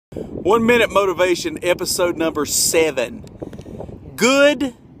1 Minute Motivation, episode number 7.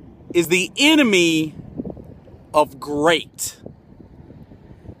 Good is the enemy of great.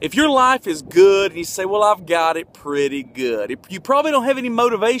 If your life is good and you say, well, I've got it pretty good, you probably don't have any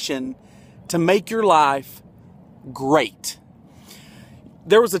motivation to make your life great.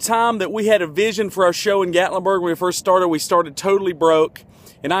 There was a time that we had a vision for our show in Gatlinburg when we first started. We started totally broke.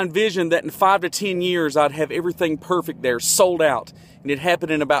 And I envisioned that in 5 to 10 years, I'd have everything perfect there, sold out. And it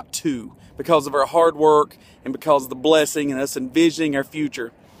happened in about 2 because of our hard work and because of the blessing and us envisioning our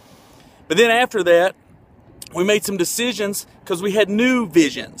future. But then after that, we made some decisions because we had new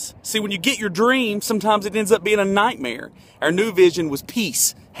visions. See, when you get your dream, sometimes it ends up being a nightmare. Our new vision was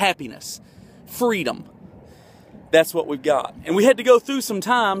peace, happiness, freedom. That's what we've got. And we had to go through some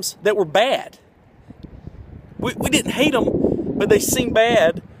times that were bad. We didn't hate them, but they seemed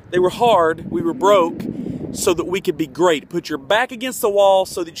bad. They were hard. We were broke so that we could be great. Put your back against the wall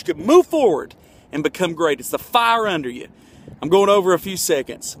so that you could move forward and become great. It's the fire under you. I'm going over a few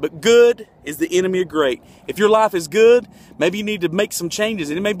seconds, but good is the enemy of great. If your life is good, maybe you need to make some changes.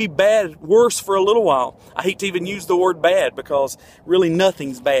 And it may be bad, worse for a little while. I hate to even use the word bad because really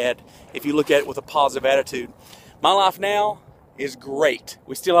nothing's bad if you look at it with a positive attitude. My life now is great.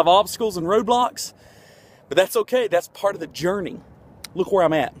 We still have obstacles and roadblocks, but that's okay. That's part of the journey. Look where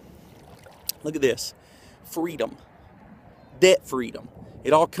I'm at. Look at this. Freedom. Debt freedom.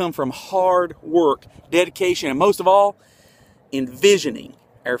 It all comes from hard work, dedication, and most of all, envisioning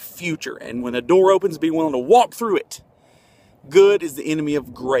our future. And when the door opens, be willing to walk through it. Good is the enemy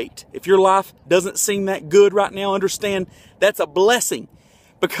of great. If your life doesn't seem that good right now, understand that's a blessing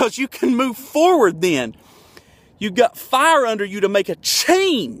because you can move forward then. You've got fire under you to make a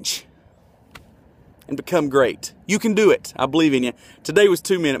change and become great. You can do it. I believe in you. Today was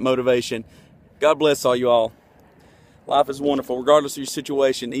 2 Minute Motivation. God bless all you all. Life is wonderful regardless of your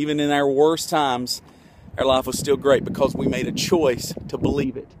situation. Even in our worst times, our life was still great because we made a choice to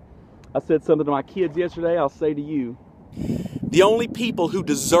believe it. I said something to my kids yesterday. I'll say to you, the only people who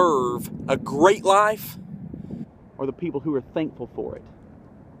deserve a great life are the people who are thankful for it.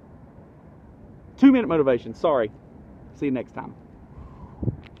 2 Minute Motivation. Sorry. See you next time.